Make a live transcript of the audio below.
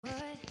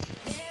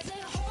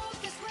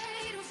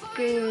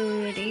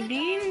Good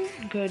evening,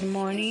 good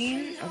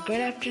morning, or good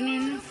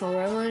afternoon,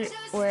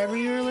 wherever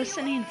you're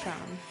listening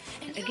from.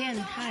 Again,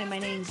 hi, my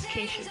name is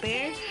Keisha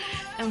Bear,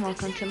 and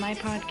welcome to my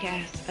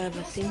podcast of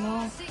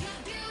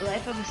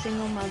life of a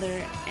single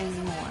mother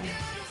and more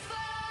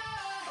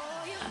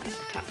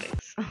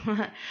topics.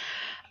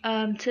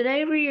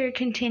 Today we are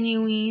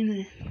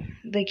continuing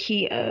the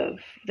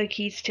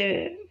keys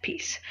to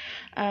peace.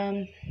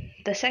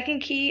 The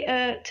second key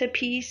to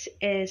peace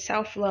is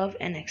self-love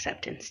and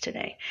acceptance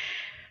today.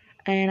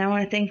 And I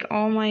want to thank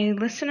all my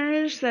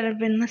listeners that have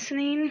been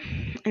listening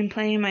and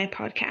playing my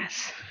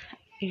podcasts.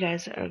 You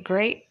guys are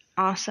great,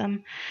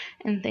 awesome,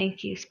 and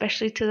thank you,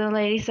 especially to the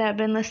ladies that have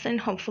been listening.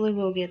 Hopefully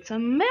we'll get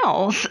some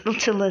males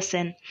to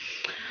listen.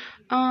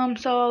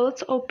 So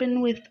let's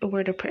open with a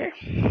word of prayer.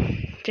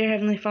 Dear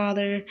Heavenly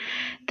Father,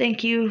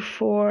 thank you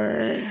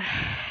for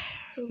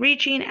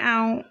reaching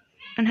out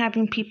and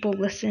having people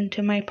listen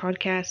to my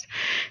podcast.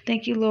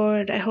 Thank you,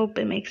 Lord. I hope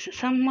it makes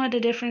somewhat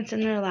a difference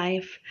in their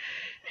life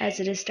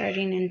as it is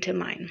starting into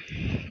mine.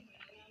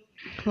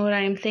 Lord, I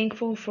am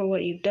thankful for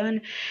what you've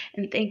done,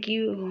 and thank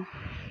you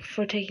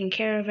for taking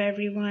care of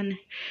everyone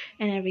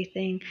and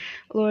everything.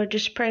 Lord,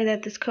 just pray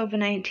that this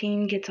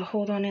COVID-19 gets a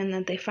hold on it and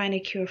that they find a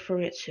cure for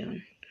it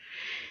soon.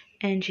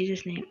 In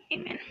Jesus' name,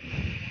 amen.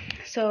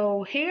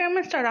 So here I'm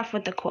going to start off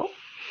with a quote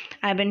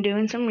I've been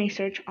doing some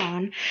research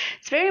on.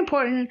 It's very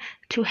important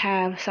to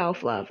have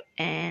self-love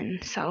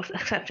and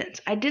self-acceptance.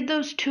 I did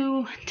those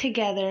two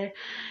together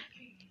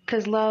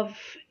because love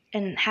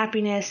and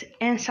happiness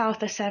and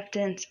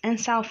self-acceptance and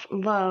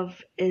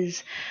self-love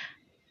is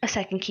a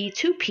second key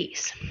to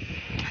peace.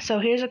 So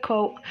here's a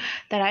quote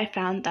that I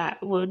found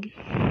that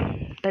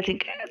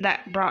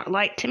brought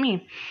light to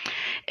me.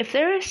 If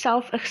there is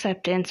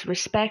self-acceptance,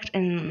 respect,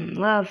 and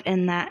love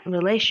in that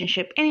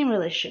relationship, any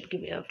relationship, it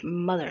could be a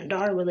mother and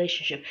daughter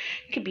relationship,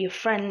 it could be a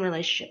friend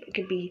relationship, it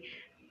could be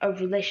a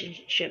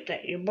relationship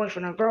that your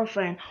boyfriend or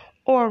girlfriend,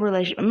 or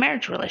a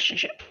marriage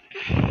relationship.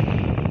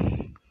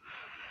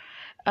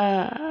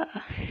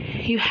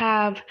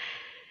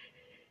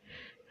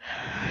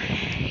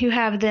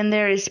 Then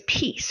there is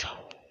peace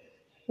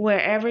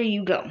wherever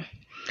you go.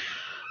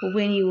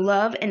 When you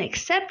love and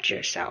accept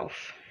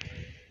yourself,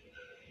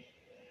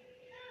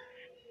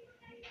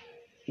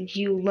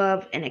 you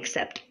love and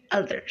accept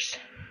others.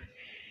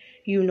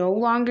 You no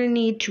longer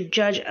need to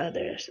judge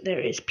others. There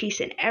is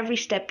peace in every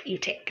step you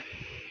take.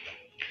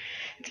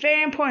 It's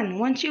very important.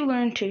 Once you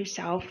learn to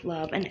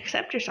self-love and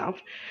accept yourself,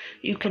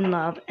 you can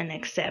love and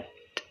accept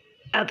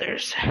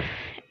others.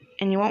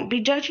 And you won't be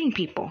judging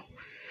people.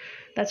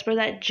 That's where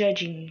that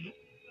judging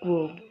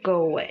will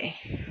go away,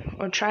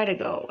 or try to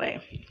go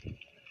away.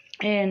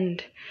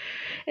 And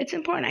it's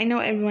important. I know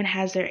everyone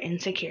has their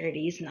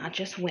insecurities, not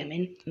just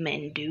women.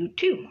 Men do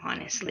too.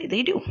 Honestly,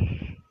 they do.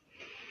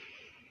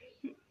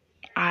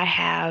 I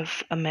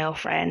have a male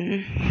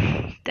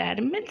friend that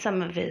admits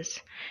some of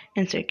his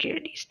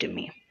insecurities to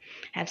me.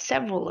 I have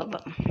several of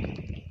them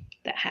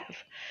that have.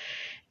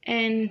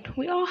 And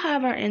we all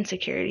have our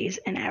insecurities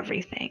and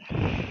everything.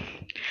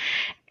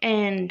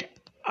 And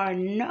our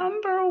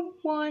number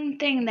one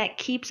thing that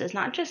keeps us,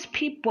 not just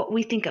what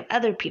we think of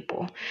other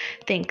people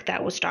think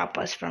that will stop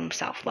us from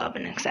self-love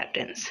and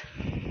acceptance.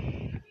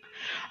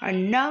 Our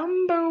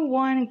number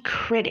one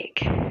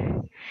critic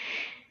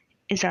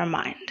is our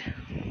mind.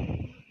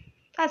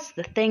 That's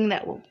the thing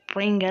that will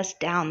bring us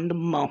down the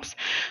most.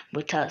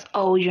 Will tell us,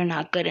 oh, you're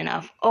not good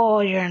enough. Oh,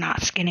 you're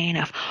not skinny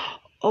enough.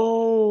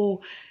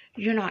 Oh,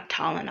 you're not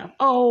tall enough.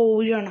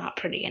 Oh, you're not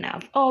pretty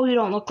enough. Oh, you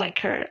don't look like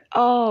her.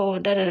 Oh,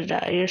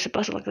 you're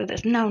supposed to look like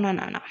this. No.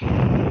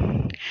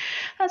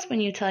 That's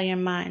when you tell your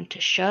mind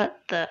to shut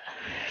the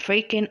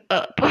freaking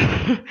up.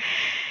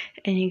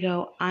 And you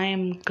go, I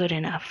am good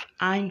enough.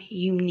 I'm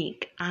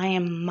unique. I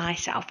am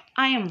myself.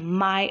 I am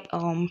my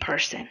own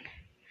person.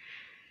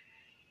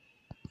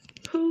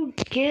 Who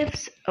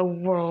gives a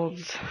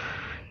world's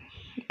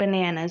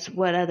bananas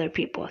what other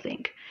people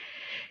think?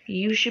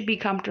 You should be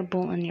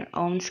comfortable in your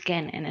own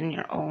skin and in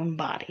your own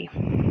body.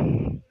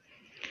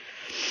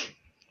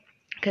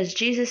 Because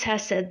Jesus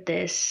has said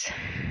this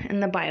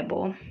in the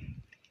Bible.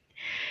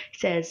 He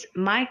says,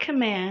 my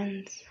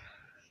commands,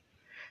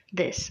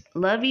 this,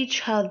 love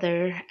each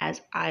other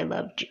as I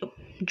loved you.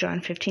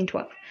 John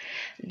 15:12.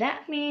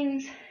 That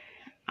means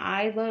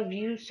I love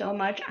you so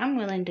much, I'm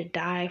willing to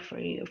die for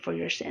you, for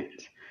your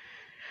sins.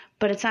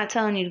 But it's not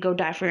telling you to go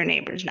die for your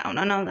neighbors. No,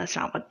 that's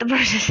not what the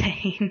verse is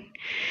saying.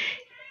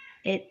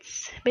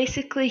 It's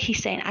basically,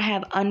 he's saying, I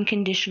have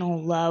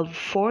unconditional love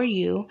for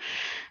you,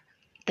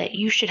 that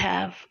you should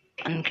have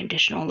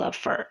unconditional love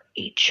for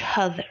each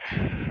other.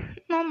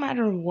 No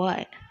matter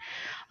what.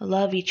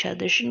 Love each other.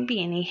 There shouldn't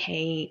be any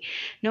hate.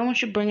 No one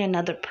should bring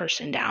another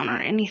person down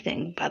or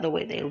anything by the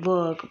way they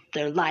look,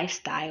 their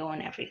lifestyle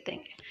and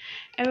everything.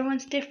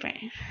 Everyone's different.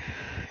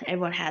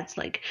 Everyone has,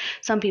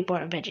 some people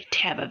have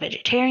a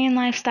vegetarian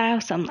lifestyle,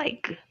 some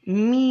like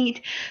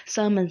meat,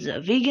 some is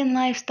a vegan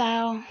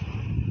lifestyle.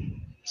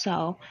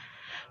 So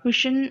we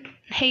shouldn't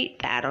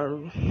hate that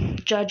or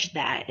judge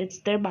that. It's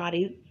their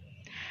body,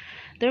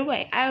 their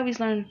way. I always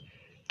learn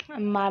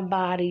My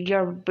body,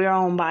 your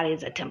own body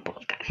is a temple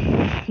of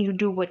God. You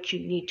do what you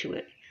need to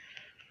it.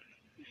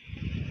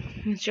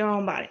 It's your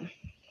own body.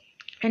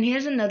 And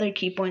here's another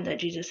key point that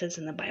Jesus says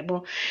in the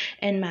Bible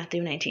in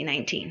Matthew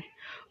 19:19.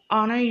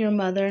 Honor your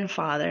mother and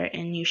father,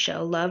 and you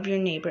shall love your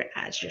neighbor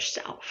as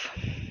yourself.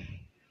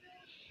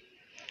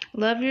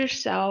 Love your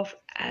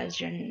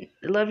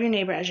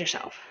neighbor as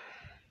yourself.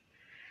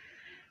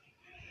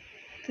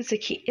 That's a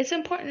key. It's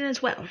important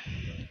as well.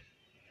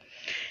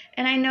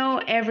 And I know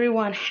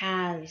everyone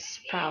has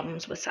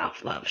problems with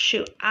self-love.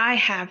 Shoot, I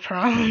have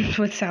problems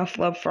with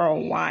self-love for a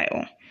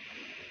while.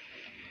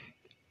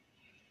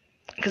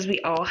 Because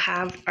we all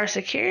have our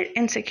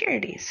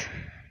insecurities.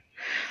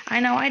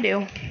 I know I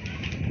do.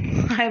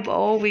 I've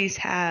always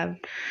had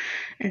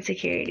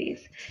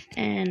insecurities.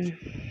 And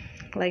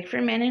like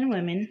for men and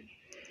women,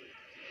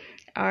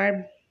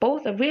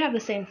 we have the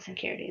same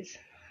insecurities.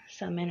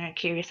 Some men are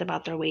curious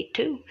about their weight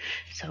too.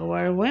 So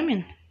are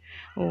women.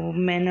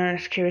 Men are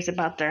curious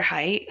about their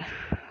height.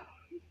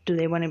 Do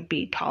they want to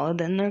be taller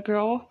than their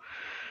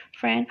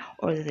girlfriend?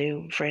 Or are they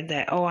afraid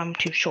that, I'm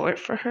too short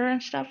for her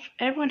and stuff?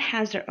 Everyone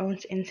has their own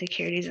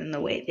insecurities in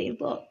the way they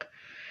look.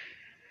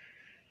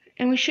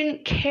 And we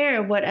shouldn't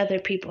care what other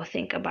people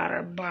think about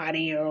our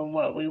body or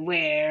what we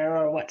wear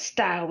or what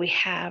style we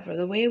have or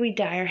the way we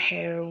dye our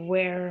hair,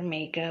 wear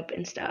makeup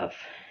and stuff.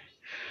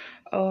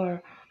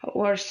 Or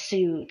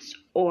suits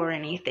or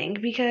anything,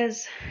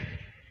 because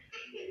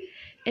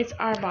it's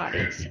our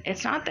bodies.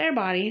 It's not their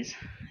bodies.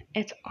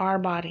 It's our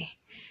body.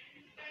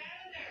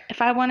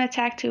 If I want a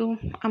tattoo,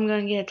 I'm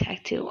going to get a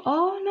tattoo.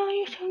 Oh, no,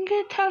 you shouldn't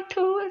get a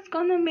tattoo. It's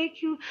going to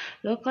make you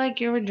look like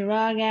you're a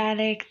drug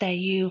addict, that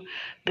you've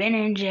been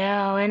in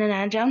jail, in and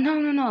out of jail.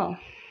 No.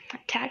 A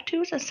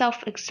tattoo is a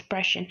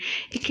self-expression.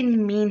 It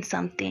can mean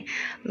something.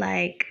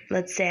 Like,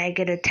 let's say I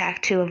get a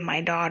tattoo of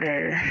my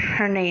daughter,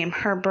 her name,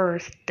 her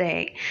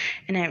birthday,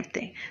 and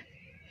everything.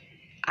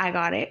 I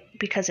got it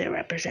because it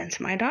represents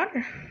my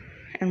daughter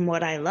and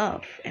what I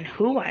love and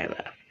who I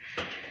love.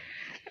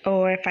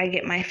 Or if I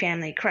get my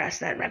family crest,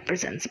 that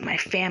represents my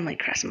family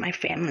crest, my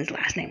family's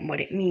last name,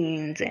 what it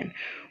means, and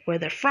where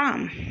they're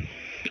from.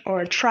 Or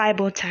a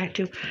tribal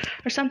tattoo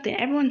or something.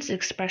 Everyone's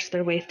expressed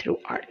their way through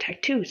art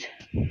tattoos.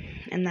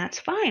 And that's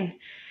fine.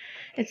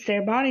 It's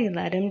their body.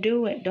 Let them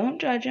do it. Don't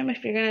judge them.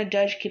 If you're going to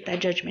judge, keep that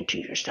judgment to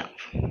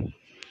yourself.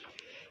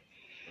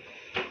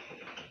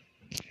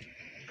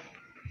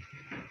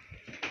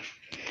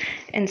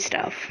 And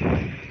stuff.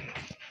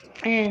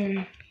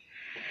 And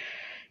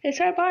it's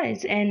our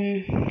bodies,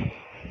 and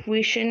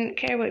we shouldn't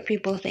care what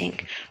people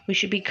think. We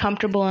should be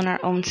comfortable in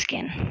our own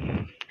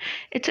skin.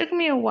 It took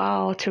me a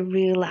while to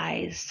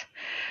realize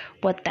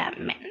what that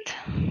meant.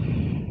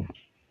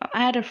 I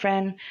had a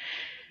friend,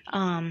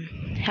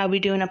 I'll be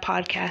doing a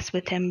podcast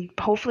with him.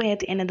 Hopefully at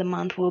the end of the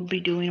month we'll be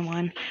doing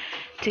one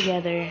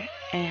together.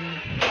 And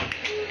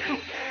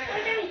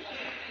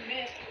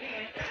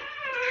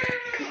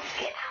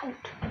get out.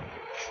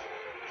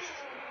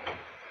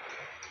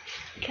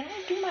 Can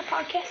I do my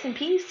podcast in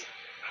peace?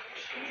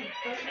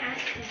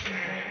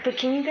 But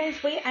can you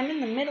guys wait? I'm in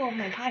the middle of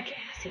my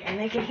podcast here, and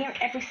they can hear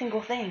every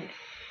single thing.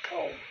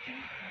 Go.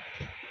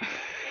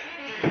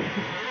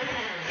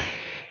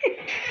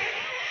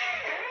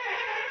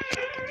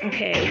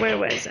 Okay, where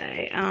was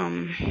I?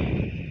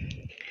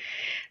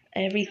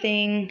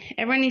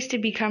 Everyone needs to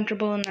be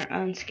comfortable in their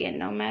own skin,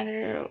 no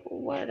matter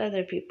what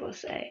other people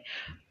say.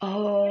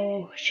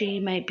 Oh, she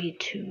might be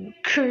too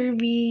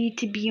curvy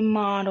to be a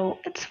model.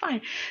 It's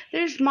fine.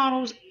 There's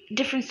models,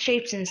 different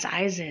shapes and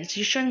sizes.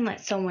 You shouldn't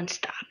let someone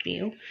stop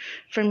you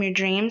from your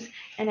dreams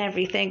and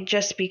everything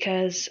just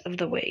because of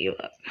the way you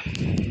look.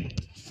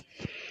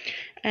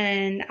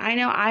 And I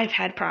know I've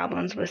had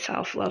problems with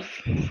self-love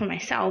for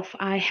myself.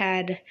 I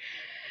had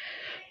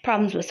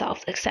problems with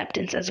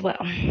self-acceptance as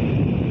well.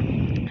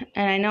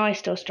 And I know I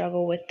still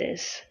struggle with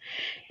this.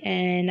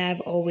 And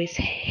I've always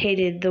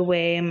hated the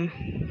way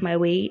my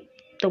weight,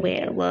 the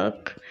way I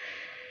look.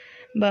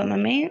 But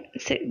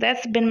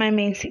that's been my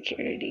main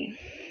security.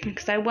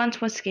 Because I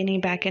once was skinny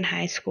back in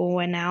high school,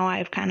 and now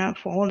I've kind of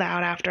fallen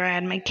out after I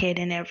had my kid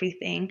and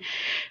everything.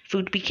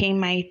 Food became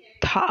my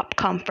top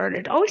comfort.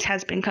 It always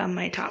has become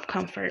my top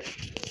comfort.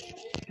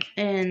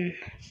 And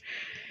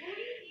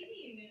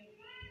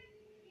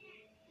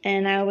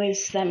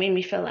that made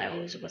me feel like I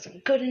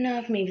wasn't good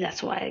enough. Maybe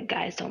that's why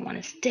guys don't want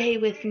to stay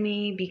with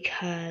me,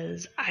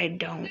 because I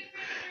don't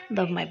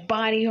love my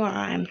body, or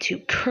I'm too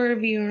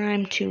curvy, or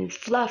I'm too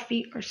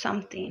fluffy or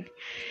something.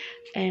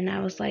 And I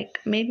was like,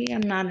 maybe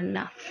I'm not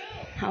enough.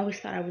 I always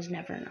thought I was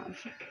never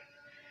enough.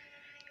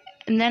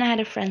 And then I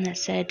had a friend that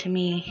said to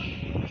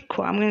me,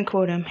 I'm going to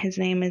quote him. His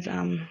name is,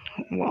 I'm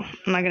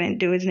not going to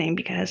do his name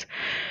because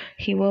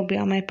he will be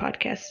on my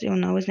podcast. You'll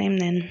know his name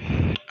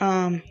then.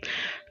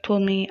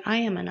 Told me, I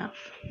am enough.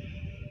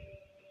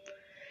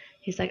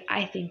 He's like,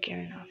 I think you're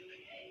enough.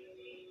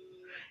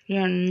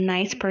 You're a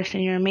nice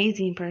person. You're an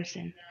amazing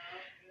person.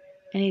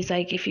 And he's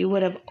like, if you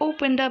would have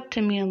opened up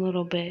to me a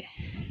little bit,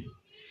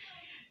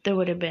 there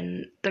would have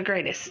been the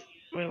greatest.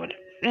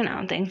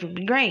 Things would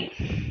be great.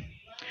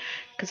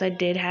 because I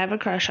did have a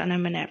crush on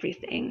him and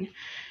everything.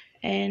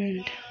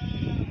 And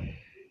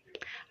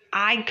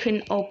I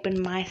couldn't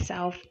open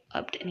myself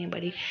up to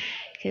anybody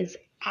because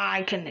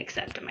I couldn't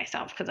accept it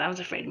myself because I was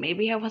afraid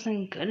maybe I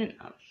wasn't good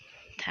enough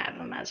to have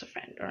him as a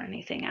friend or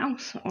anything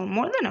else, or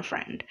more than a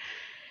friend.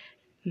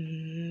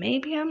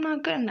 Maybe I'm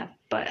not good enough,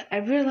 but I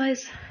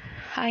realize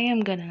I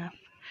am good enough.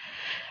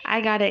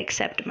 I gotta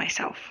accept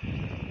myself.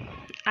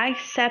 I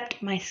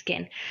accept my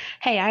skin.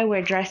 Hey, I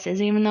wear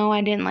dresses, even though I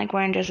didn't like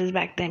wearing dresses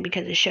back then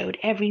because it showed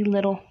every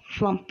little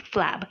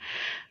flab.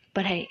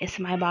 But hey, it's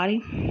my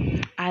body.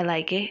 I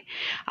like it.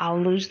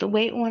 I'll lose the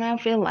weight when I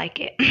feel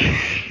like it.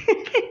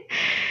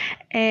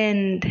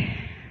 And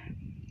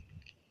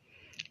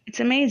it's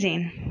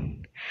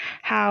amazing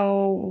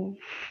how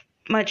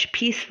much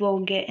peace we'll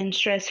get and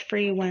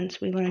stress-free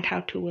once we learn how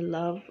to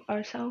love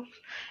ourselves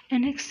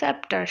and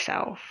accept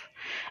ourselves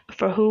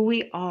for who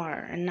we are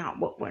and not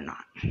what we're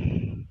not.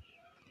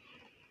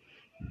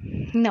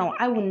 No,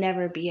 I will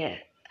never be a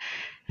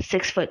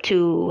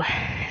 6'2",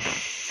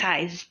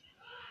 size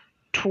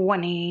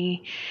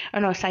 20, or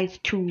no, size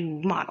 2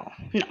 model.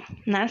 No,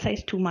 not a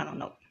size 2 model,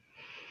 no.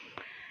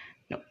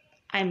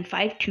 I'm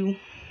 5'2".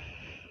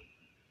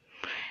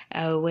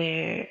 I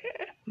wear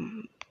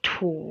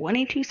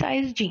 22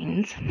 size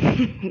jeans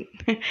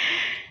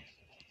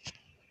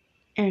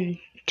and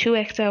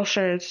 2XL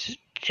shirts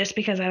just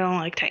because I don't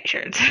like tight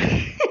shirts.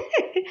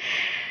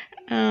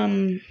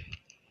 And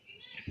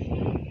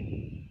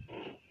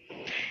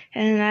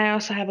I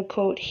also have a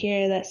quote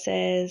here that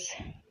says,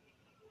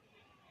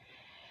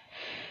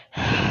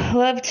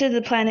 "Love to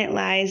the planet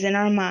lies in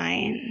our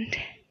mind.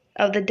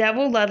 Oh, the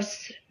devil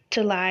loves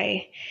to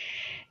lie,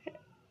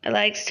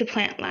 likes to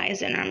plant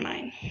lies in our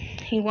mind.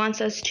 He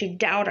wants us to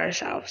doubt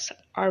ourselves,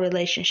 our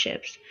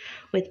relationships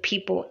with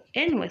people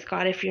and with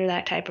God, if you're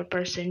that type of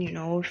person,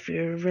 if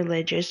you're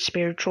religious,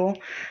 spiritual,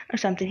 or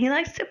something. He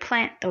likes to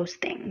plant those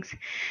things.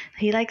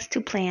 He likes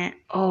to plant,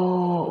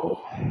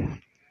 oh,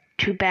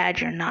 too bad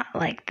you're not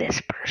like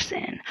this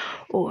person,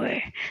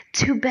 or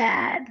too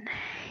bad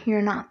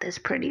you're not this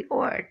pretty,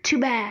 or too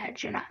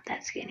bad you're not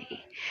that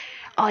skinny.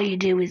 All you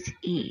do is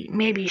eat.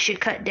 Maybe you should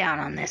cut down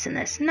on this and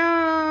this."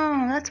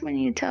 No, that's when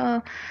you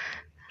tell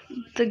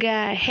the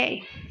guy,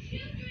 hey,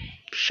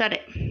 shut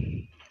it.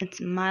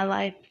 It's my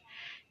life.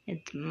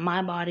 It's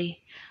my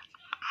body.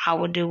 I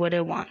will do what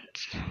it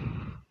wants.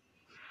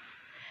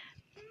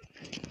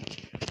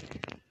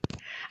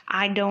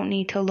 I don't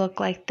need to look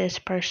like this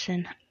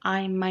person.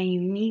 I'm my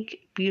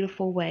unique,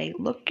 beautiful way.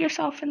 Look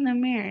yourself in the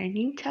mirror and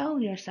you tell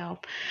yourself,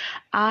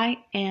 I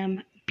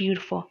am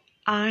beautiful.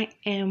 I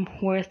am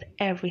worth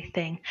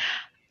everything.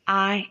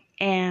 I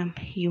am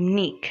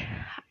unique.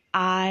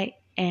 I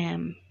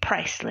am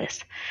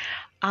priceless.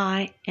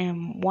 I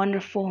am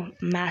wonderful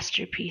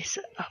masterpiece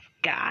of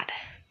God.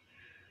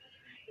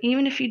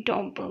 Even if you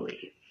don't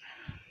believe,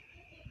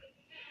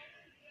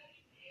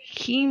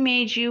 He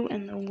made you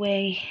in the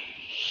way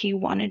He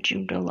wanted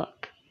you to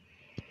look.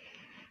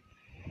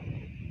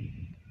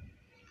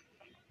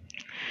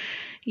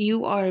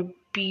 You are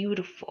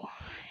beautiful.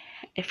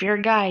 If you're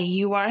a guy,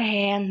 you are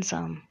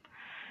handsome.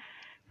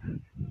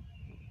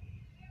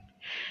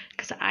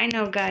 Because I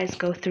know guys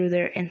go through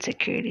their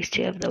insecurities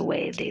too, of the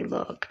way they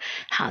look,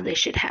 how they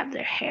should have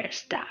their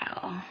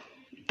hairstyle,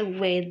 the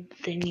way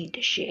they need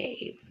to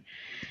shave,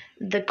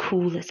 the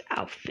coolest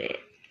outfit,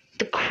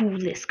 the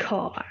coolest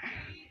car.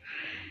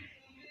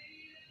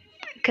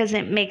 Because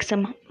it makes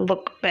them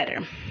look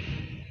better.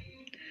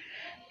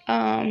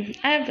 I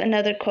have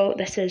another quote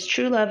that says,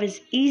 "True love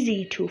is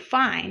easy to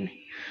find,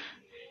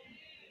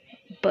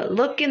 but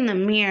look in the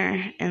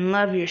mirror and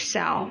love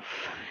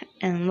yourself,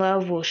 and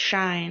love will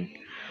shine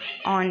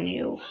on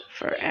you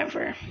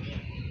forever."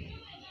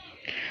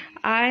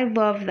 I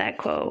love that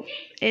quote.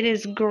 It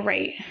is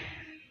great.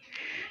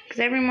 Because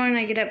every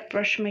morning I get up,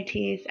 brush my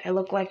teeth, I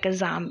look like a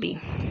zombie.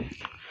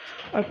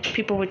 Or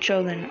people with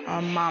children,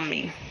 or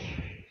mommy.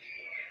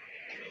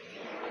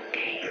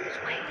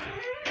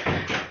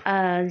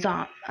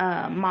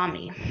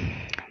 Mommy.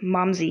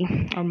 Momsy.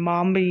 Or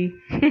mommy.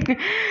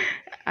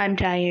 I'm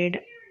tired.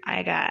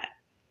 I got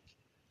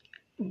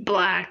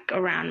black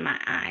around my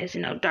eyes,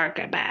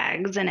 darker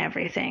bags and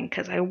everything,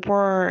 because I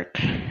work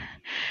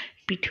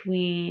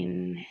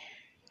between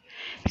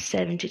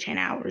 7 to 10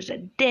 hours a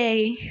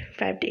day,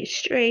 5 days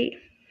straight,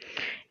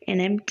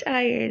 and I'm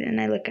tired,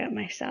 and I look at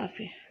myself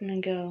and I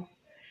go,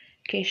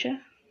 Keisha,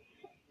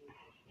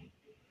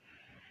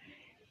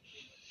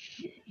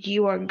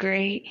 you are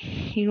great,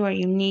 you are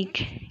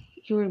unique,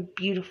 you are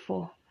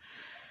beautiful.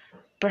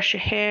 Brush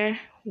your hair,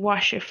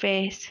 wash your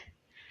face.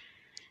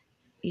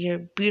 You're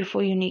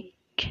beautiful, unique,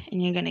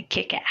 and you're gonna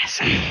kick ass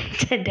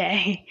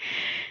today.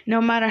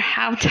 No matter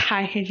how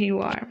tired you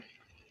are,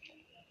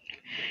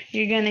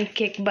 you're gonna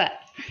kick butt.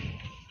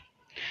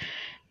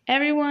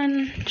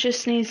 Everyone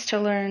just needs to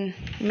learn,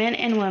 men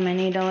and women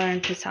need to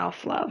learn to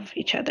self-love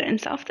each other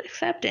and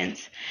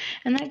self-acceptance.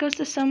 And that goes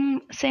the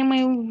same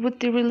way with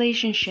the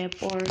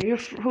relationship, or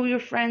who you're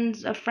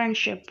a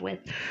friendship with,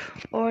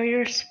 or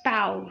your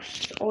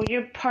spouse, or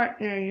your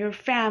partner, your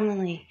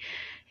family.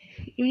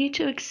 you need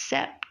to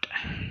accept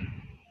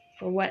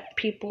for what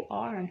people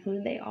are and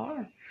who they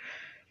are.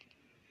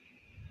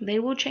 They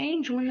will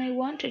change when they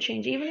want to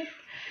change, even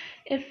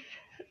if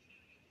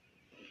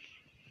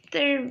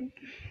they're,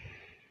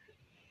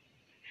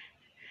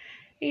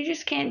 you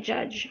just can't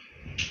judge.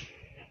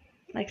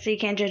 Like, so you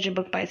can't judge a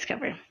book by its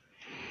cover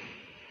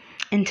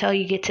until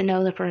you get to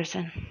know the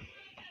person.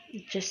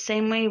 Just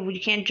same way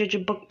you can't judge a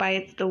book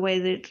by the way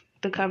that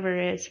the cover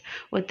is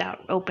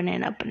without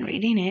opening it up and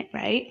reading it,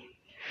 right?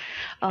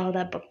 Oh,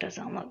 that book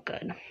doesn't look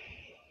good.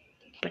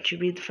 But you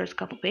read the first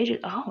couple pages,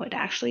 oh, it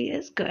actually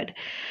is good.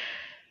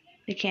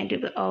 You can't do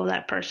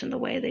that person, the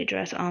way they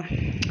dress, oh,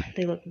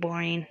 they look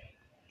boring.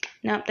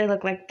 Nope, they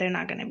look like we're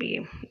not going to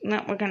be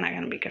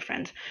good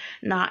friends.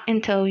 Not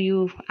until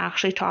you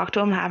actually talk to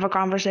them, have a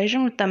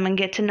conversation with them, and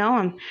get to know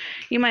them.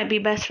 You might be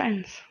best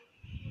friends.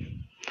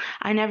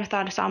 I never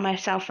thought I saw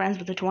myself friends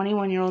with a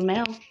 21-year-old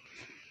male.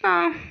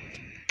 I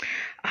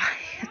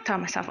thought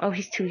myself, oh,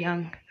 he's too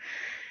young.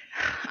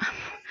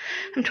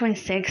 I'm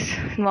 26.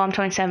 Well, I'm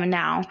 27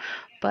 now,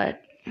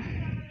 but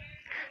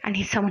I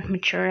need someone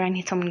mature. I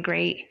need someone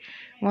great.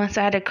 Once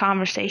I had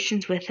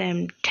conversations with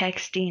him,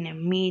 texting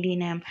and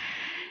meeting him,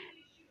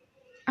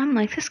 I'm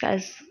like, this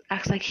guy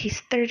acts like he's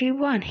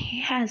 31.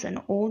 He has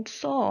an old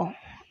soul.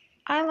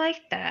 I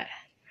like that.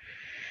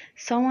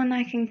 Someone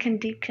I can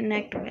deep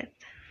connect with.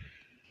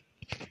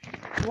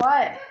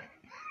 What?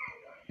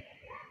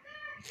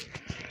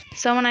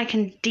 Someone I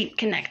can deep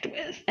connect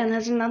with. And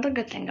there's another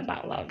good thing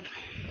about love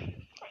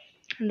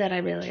that I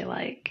really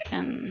like,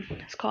 and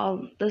it's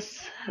called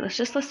this. Let's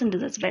just listen to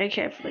this very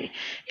carefully.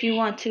 If you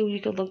want to, you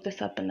could look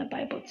this up in the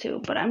Bible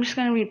too, but I'm just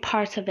going to read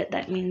parts of it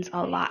that means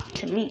a lot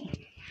to me.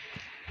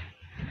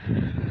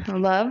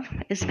 Love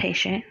is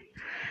patient.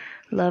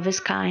 Love is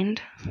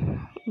kind.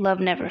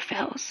 Love never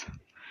fails.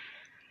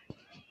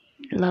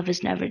 Love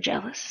is never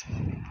jealous.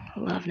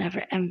 Love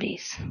never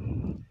envies.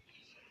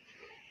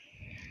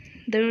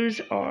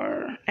 Those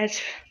are, as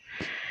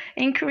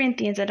in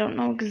Corinthians, I don't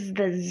know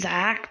the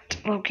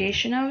exact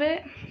location of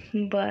it,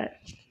 but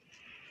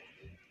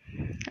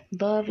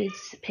love is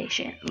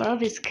patient.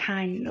 Love is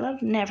kind.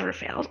 Love never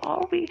fails.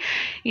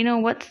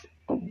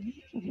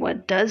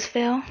 What does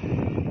fail?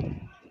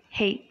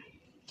 Hate.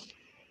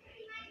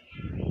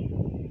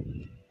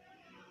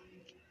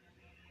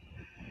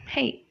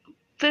 Hate.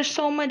 There's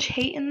so much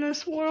hate in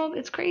this world.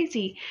 It's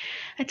crazy.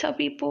 I tell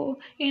people,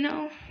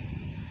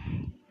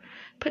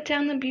 put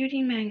down the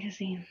beauty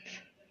magazines.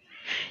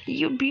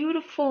 You're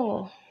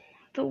beautiful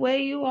the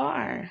way you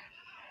are.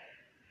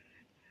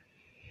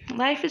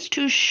 Life is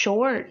too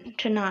short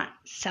to not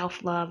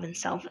self-love and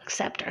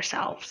self-accept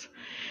ourselves.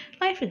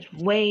 Life is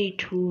way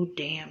too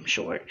damn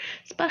short.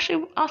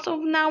 Especially also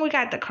now we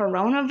got the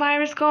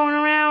coronavirus going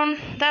around.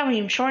 That would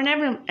even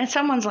shorten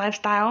someone's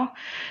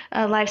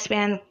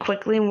lifespan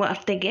quickly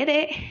if they get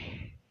it.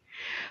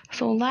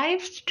 So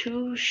life's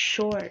too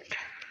short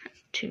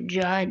to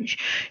judge,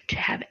 to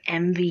have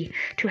envy,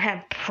 to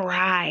have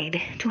pride,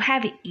 to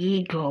have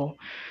ego,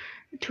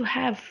 to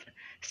have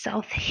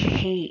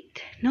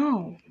self-hate.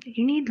 No,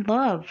 you need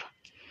love.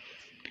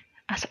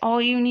 That's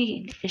all you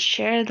need, is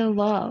share the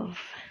love.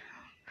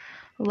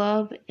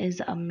 Love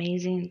is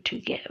amazing to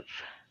give.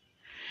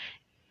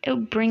 It'll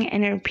bring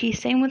inner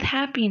peace. Same with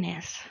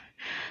happiness.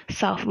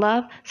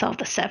 Self-love,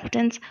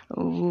 self-acceptance,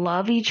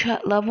 love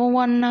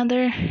one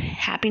another.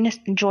 Happiness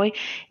and joy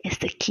is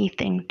the key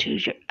thing to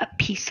a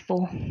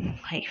peaceful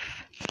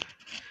life.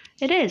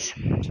 It is.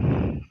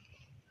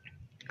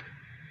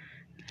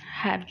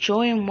 Have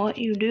joy in what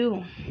you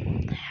do.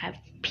 Have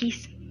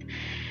peace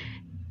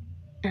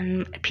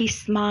and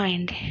peace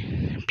mind,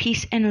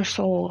 peace inner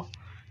soul.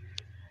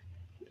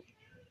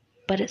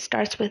 But it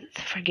starts with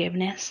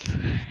forgiveness,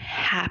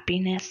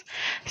 happiness,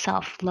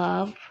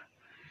 self-love,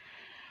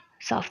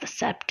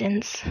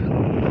 self-acceptance,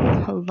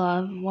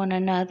 love one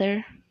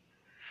another,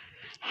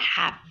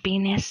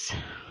 happiness,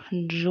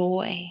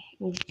 joy.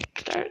 We'll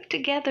start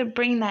together,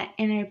 bring that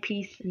inner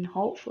peace and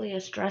hopefully a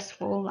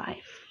stressful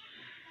life.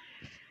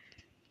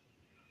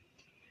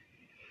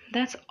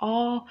 That's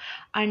all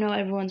I know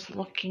everyone's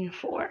looking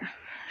for.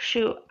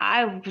 Shoot,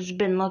 I've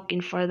been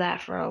looking for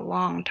that for a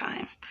long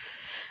time.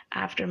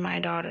 After my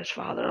daughter's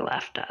father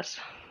left us.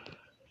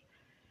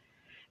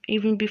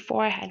 Even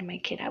before I had my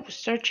kid, I was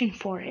searching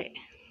for it.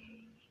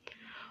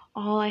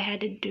 All I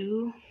had to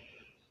do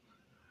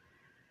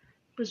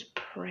was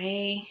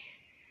pray,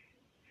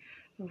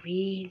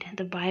 read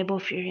the Bible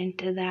if you're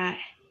into that,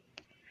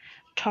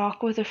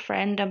 talk with a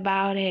friend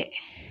about it,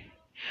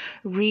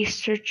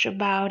 research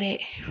about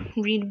it,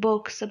 read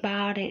books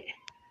about it.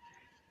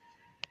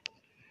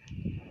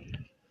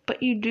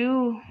 But you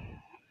do,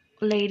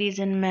 ladies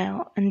and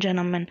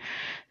gentlemen,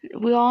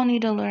 we all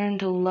need to learn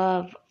to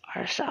love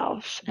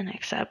ourselves and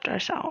accept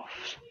ourselves.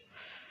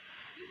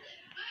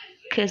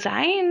 Cause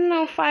I ain't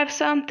no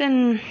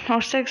 5-something or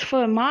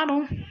 6-foot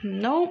model.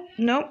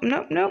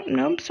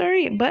 Nope,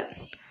 sorry. But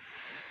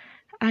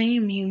I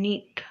am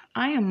unique.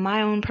 I am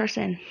my own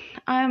person.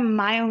 I am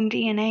my own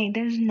DNA.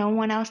 There's no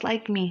one else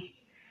like me.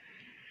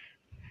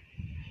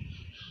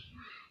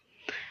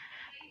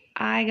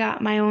 I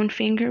got my own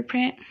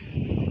fingerprint.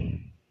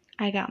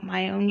 I got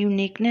my own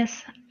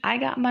uniqueness. I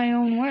got my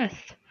own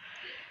worth.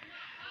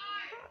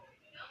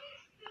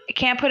 I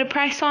can't put a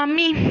price on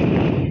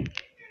me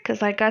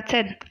because, like I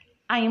said,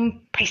 I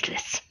am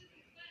priceless.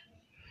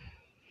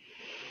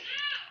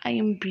 I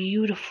am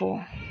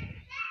beautiful.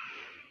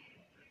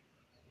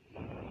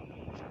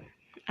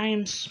 I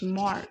am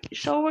smart.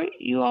 So are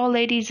you all,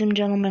 ladies and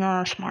gentlemen,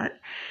 are smart.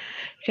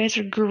 You guys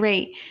are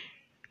great.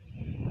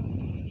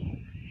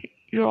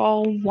 You're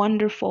all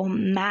wonderful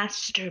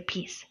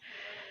masterpiece.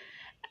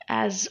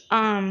 As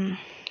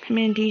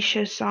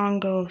Mandisha's song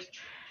goes,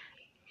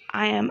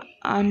 I am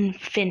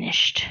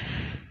unfinished.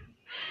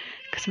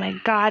 Because my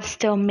God's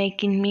still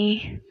making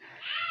me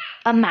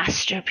a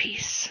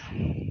masterpiece.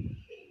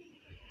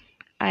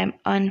 I am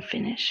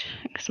unfinished.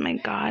 Because my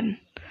God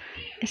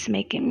is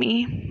making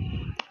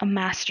me a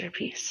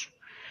masterpiece.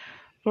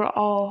 We're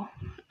all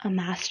a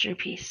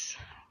masterpiece.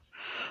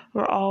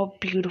 We're all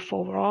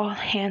beautiful. We're all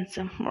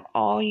handsome. We're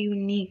all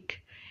unique.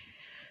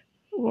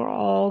 We're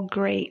all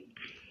great.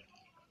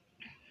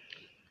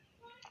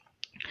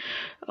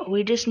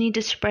 We just need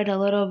to spread a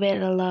little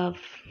bit of love.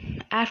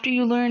 After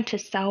you learn to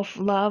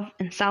self-love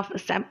and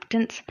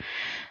self-acceptance,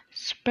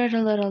 spread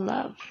a little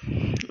love.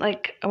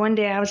 Like one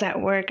day I was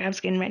at work. I was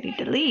getting ready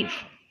to leave.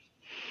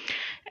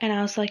 And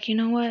I was like, you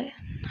know what?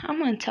 I'm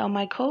going to tell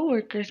my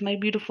coworkers, my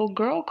beautiful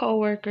girl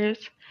coworkers,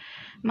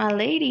 my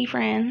lady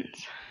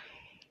friends,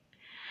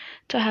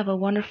 to have a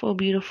wonderful,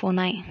 beautiful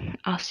night.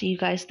 I'll see you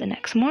guys the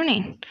next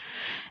morning.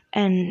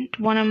 And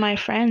one of my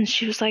friends,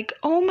 she was like,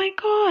 oh my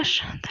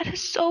gosh, that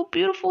is so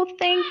beautiful.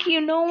 Thank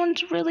you. No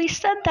one's really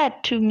said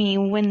that to me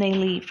when they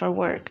leave for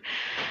work.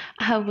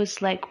 I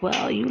was like,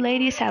 well, you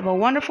ladies have a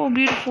wonderful,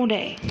 beautiful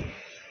day.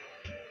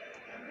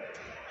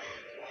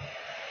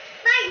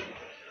 Bye.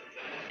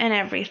 And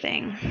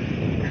everything.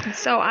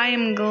 So I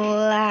am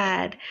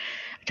glad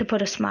to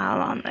put a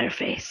smile on their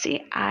face.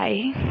 See,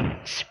 I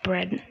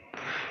spread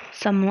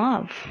some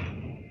love.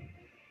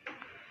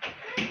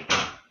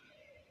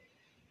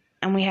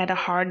 And we had a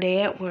hard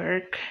day at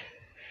work.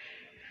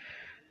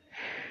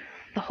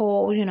 The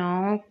whole,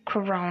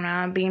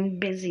 corona, being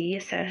busy,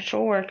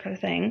 essential worker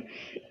thing.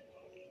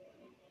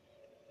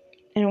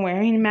 And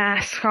wearing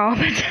masks all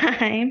the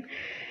time.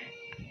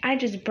 I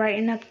just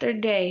brighten up their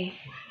day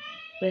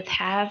with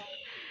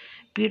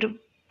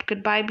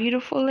goodbye,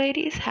 beautiful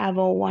ladies. Have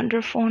a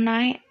wonderful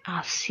night.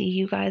 I'll see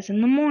you guys in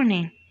the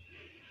morning.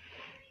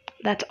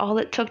 That's all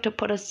it took to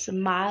put a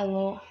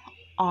smile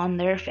on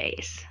their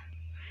face.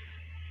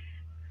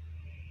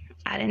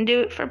 I didn't do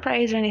it for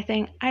praise or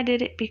anything. I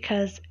did it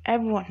because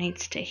everyone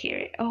needs to hear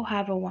it. Oh,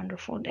 have a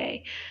wonderful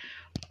day.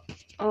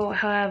 Oh,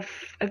 have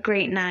a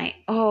great night.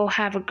 Oh,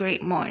 have a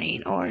great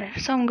morning. Or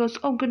someone goes,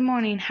 oh, good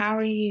morning. How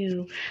are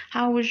you?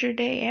 How was your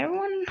day?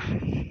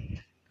 Everyone,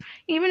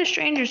 even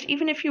strangers,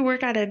 even if you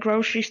work at a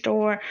grocery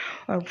store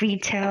or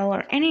retail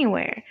or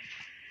anywhere,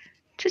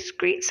 just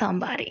greet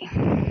somebody.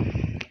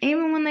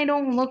 Even when they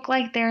don't look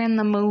like they're in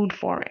the mood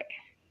for it.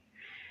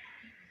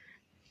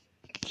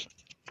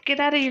 Get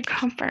out of your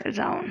comfort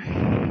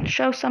zone.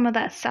 Show some of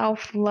that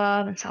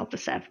self-love and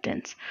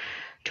self-acceptance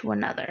to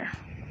another.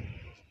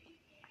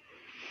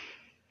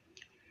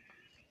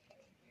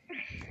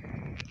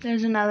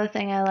 There's another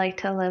thing I like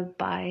to live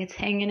by. It's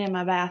hanging in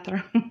my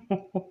bathroom.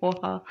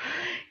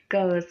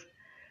 Goes,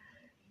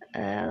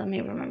 let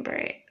me remember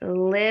it.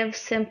 Live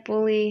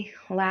simply,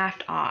 laugh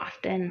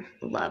often,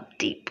 love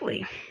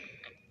deeply.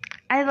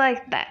 I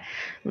like that.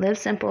 Live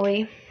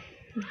simply.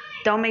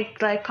 Don't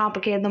make life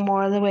complicated the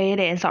more the way it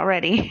is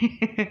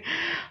already.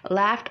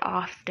 Laughed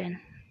often.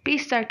 Be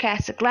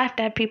sarcastic. Laugh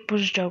at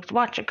people's jokes.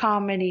 Watch a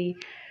comedy.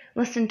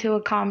 Listen to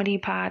a comedy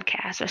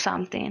podcast or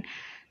something.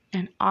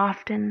 And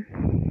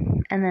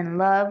often. And then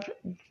love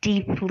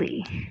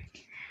deeply.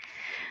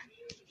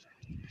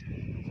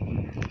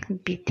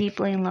 Be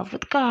deeply in love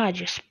with God,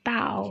 your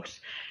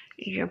spouse,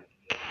 your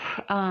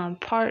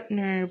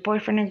partner,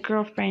 boyfriend or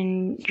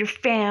girlfriend, your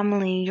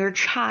family, your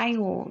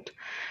child.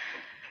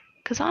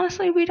 Because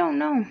honestly, we don't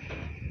know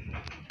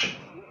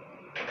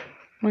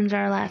when's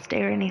our last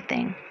day or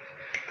anything.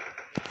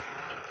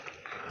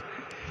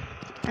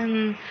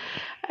 And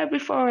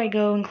before I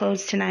go and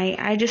close tonight,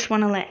 I just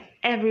want to let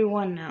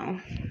everyone know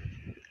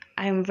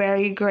I'm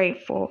very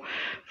grateful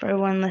for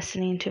everyone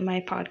listening to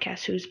my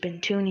podcast who's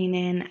been tuning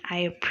in. I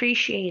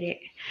appreciate it.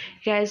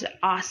 You guys are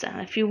awesome.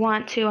 If you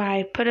want to,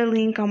 I put a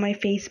link on my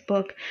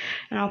Facebook,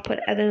 and I'll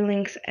put other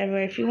links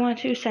everywhere. If you want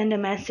to, send a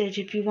message.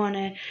 If you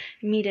want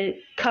me to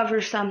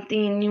cover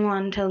something, you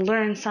want to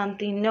learn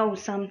something, know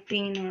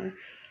something, or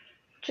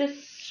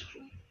just,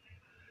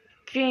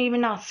 if you're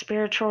even not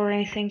spiritual or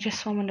anything,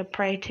 just someone to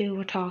pray to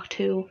or talk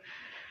to,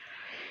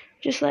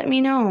 just let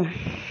me know.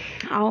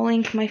 I'll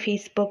link my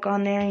Facebook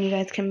on there, and you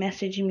guys can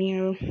message me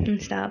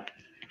and stuff.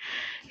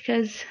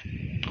 Because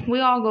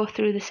we all go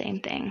through the same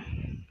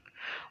thing.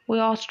 We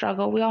all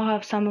struggle.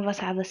 Some of us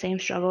have the same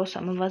struggle.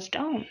 Some of us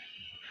don't.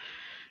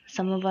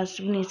 Some of us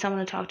need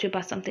someone to talk to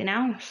about something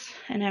else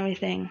and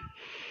everything.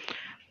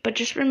 But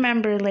just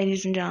remember,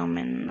 ladies and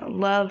gentlemen,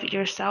 love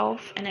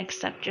yourself and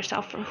accept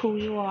yourself for who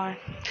you are.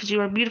 Because you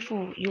are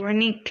beautiful. You are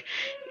unique.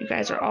 You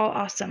guys are all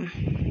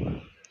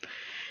awesome.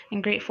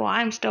 And grateful.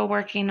 I'm still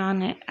working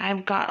on it.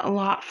 I've got a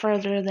lot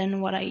further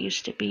than what I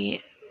used to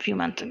be a few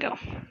months ago.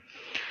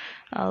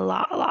 A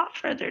lot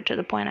further, to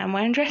the point I'm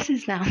wearing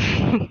dresses now.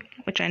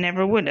 Which I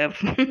never would have.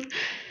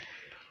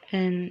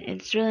 And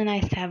it's really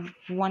nice to have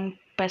one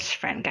best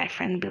friend, guy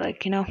friend, be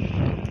like,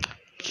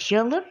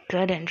 you look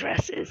good in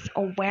dresses.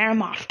 Or wear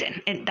them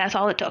often. And that's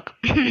all it took.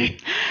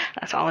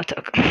 That's all it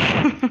took.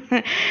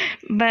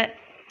 But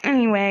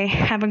anyway,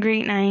 have a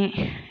great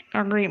night,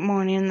 or great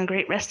morning, a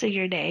great rest of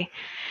your day.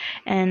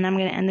 And I'm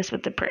going to end this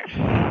with a prayer.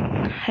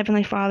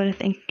 Heavenly Father,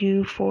 thank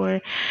you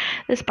for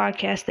this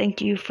podcast.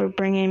 Thank you for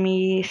bringing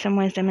me some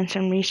wisdom and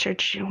some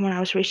research when I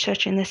was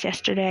researching this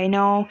yesterday. I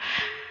know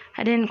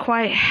I didn't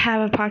quite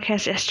have a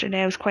podcast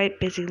yesterday. I was quite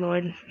busy,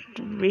 Lord,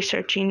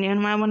 researching,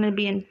 and I want to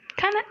be in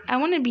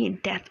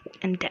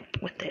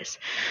depth with this,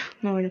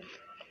 Lord,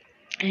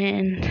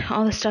 and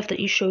all the stuff that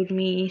you showed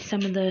me.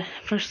 Some of the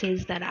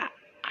verses that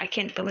I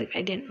can't believe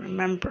I didn't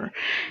remember,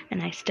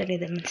 and I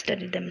studied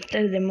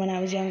them when I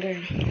was younger.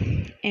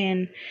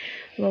 And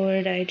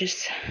Lord, I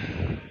just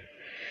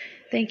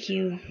thank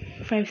you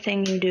for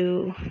everything you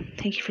do.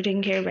 Thank you for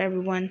taking care of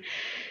everyone.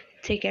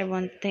 Thank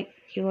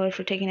you, Lord,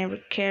 for taking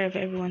care of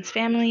everyone's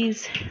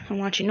families and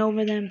watching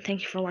over them.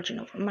 Thank you for watching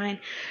over mine.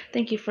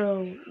 Thank you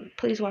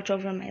please watch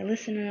over my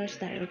listeners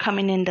that are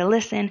coming in to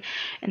listen.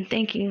 And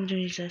thank you,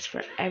 Jesus,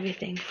 for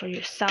everything, for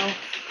your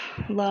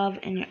self-love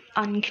and your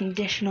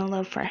unconditional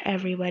love for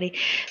everybody.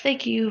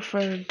 Thank you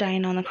for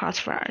dying on the cross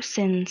for our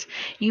sins.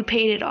 You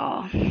paid it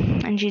all.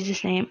 In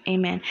Jesus' name,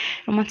 amen.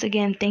 And once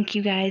again, thank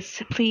you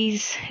guys.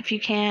 Please, if you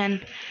can,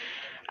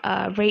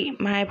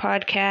 rate my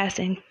podcast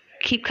and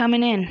keep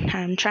coming in.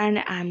 I'm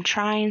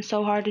trying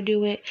so hard to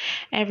do it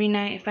every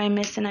night. If I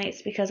miss a night,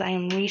 it's because I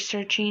am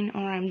researching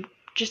or I'm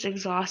just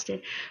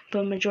exhausted.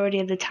 But majority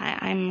of the time,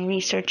 I'm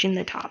researching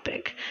the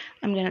topic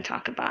I'm going to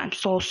talk about. I'm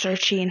soul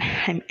searching.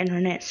 I'm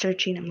internet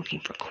searching. I'm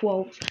looking for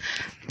quotes,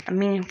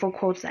 meaningful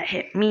quotes that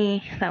hit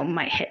me, that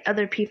might hit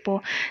other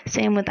people.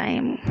 Same with I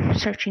am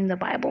searching the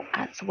Bible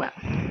as well.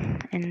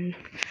 And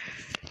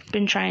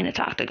been trying to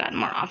talk to God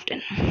more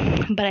often.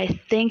 But I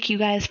thank you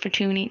guys for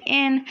tuning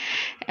in.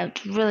 I'm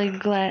really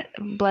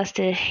blessed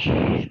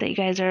that you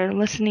guys are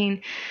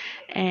listening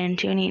and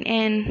tuning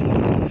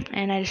in.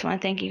 And I just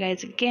want to thank you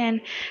guys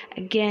again.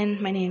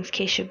 Again, my name is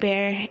Keisha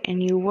Bear,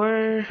 and you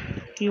are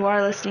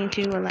listening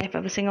to A Life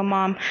of a Single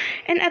Mom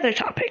and other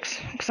topics,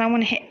 because I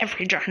want to hit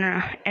every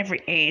genre,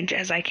 every age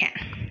as I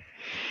can.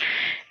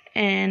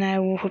 And I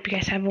will hope you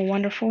guys have a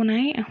wonderful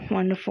night, a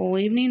wonderful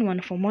evening,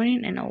 wonderful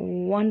morning, and a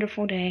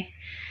wonderful day.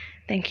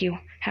 Thank you.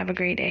 Have a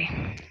great day.